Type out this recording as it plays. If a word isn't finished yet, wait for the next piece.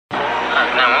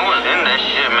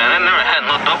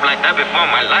stuff like that before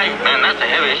in my life, man. That's the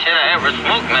heaviest shit I ever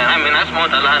smoked, man. I mean, I smoked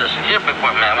a lot of shit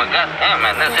before, man. But goddamn,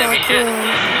 man, that's heavy shit.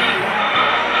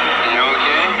 You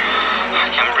okay? I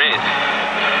can't breathe.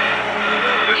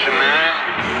 Listen, man.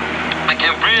 I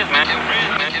can't breathe, man. I can't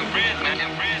breathe, man. I can't breathe, man. I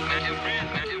can't breathe, man. I can't breathe,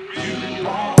 man. I can't breathe, man.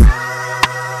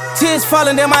 Tears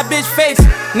falling down my bitch face.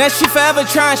 Now she forever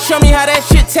trying to show me how that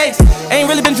shit tastes. Ain't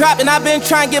really been dropping, I've been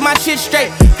trying to get my shit straight.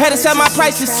 Had to set my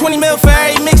prices, 20 mil for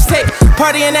every mixtape.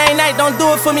 Partying every night, don't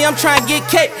do it for me, I'm trying to get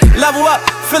cake. Level up,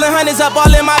 filling hundreds up,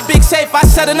 all in my big safe. I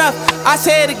said enough, I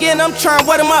say it again, I'm trying to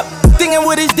wet him up. Thinking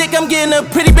with his dick, I'm getting a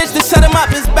pretty bitch to set him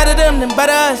up. It's better them than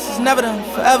better us, it's never them,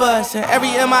 forever us. And every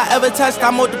M I ever touched,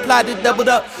 I multiplied it, doubled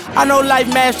up. I know life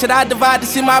math, should I divide to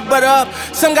see my brother up?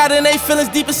 Some got in they feelings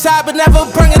deep inside, but never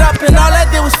bring it up. And all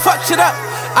that did was fuck shit up.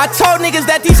 I told niggas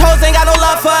that these hoes ain't got no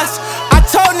love for us. I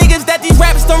told niggas that these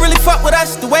rappers don't really fuck with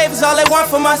us. The wave is all they want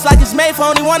from us, like it's made for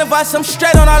only one of us. I'm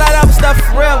straight on all that other stuff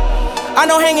for real. I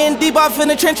know hanging deep off in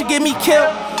the trench will get me killed,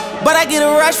 but I get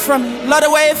a rush from it, love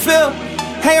the way it feel.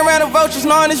 Hang around the vultures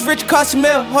knowing it's rich cost a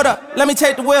meal. Hold up, let me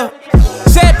take the wheel.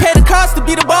 Said pay the cost to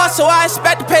be the boss, so I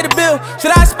expect to pay the bill.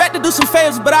 Should I expect to do some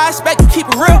favors, but I expect to keep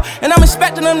it real. And I'm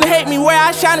expecting them to hate me where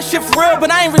I shine and shit for real.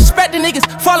 But I ain't respecting niggas,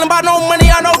 falling by no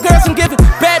money, I know girls I'm giving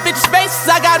bad bitches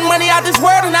faces. I got money out this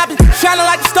world and I been shining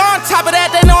like a star. On top of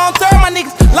that, they know I'm third, my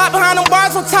niggas locked behind them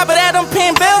bars. On top of that, I'm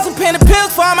paying bills and paying the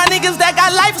pills for all my niggas that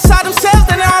got life inside themselves,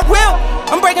 they know I will.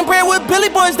 I'm breaking bread with Billy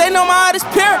boys, they know my art is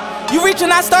pure. You reach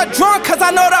and I start drawing, cause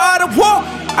I know the art of war.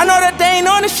 I know that they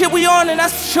ain't on the shit we on, and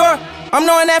that's for sure. I'm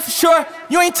knowing that for sure.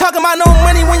 You ain't talking about no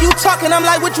money when you talking, I'm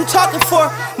like, what you talking for?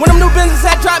 When them new business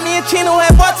had dropped me in Chino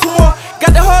had Baltimore.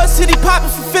 Got the whole city popping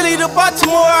from Philly to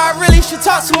Baltimore. I really should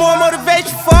talk some more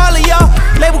motivation for all of y'all.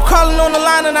 Label calling on the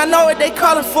line and I know what they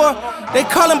calling for. They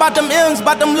calling about them M's,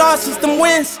 about them losses, them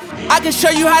wins. I can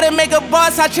show you how to make a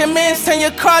boss out your mans. Turn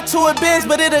your car to a Benz,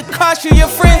 but it'll cost you your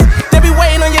friends. They be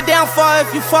waiting on your downfall,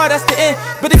 if you fall, that's the end.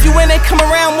 But if you win, they come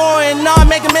around more and all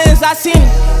make amends, I seen it.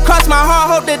 Cross my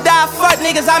heart, hope they die, fuck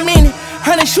niggas, I mean it.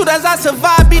 100 shooters, I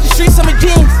survive, beat the streets of my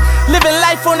jeans. Living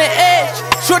life on the edge.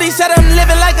 Shorty said I'm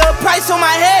living like a price on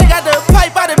my head. Got the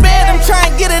pipe out of bed, I'm trying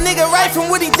to get a nigga right from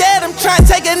what he dead. I'm trying to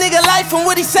take a nigga life from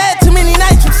what he said. Too many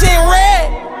nights from seeing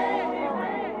red.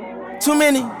 Too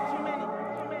many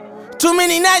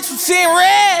nights from seeing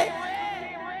red.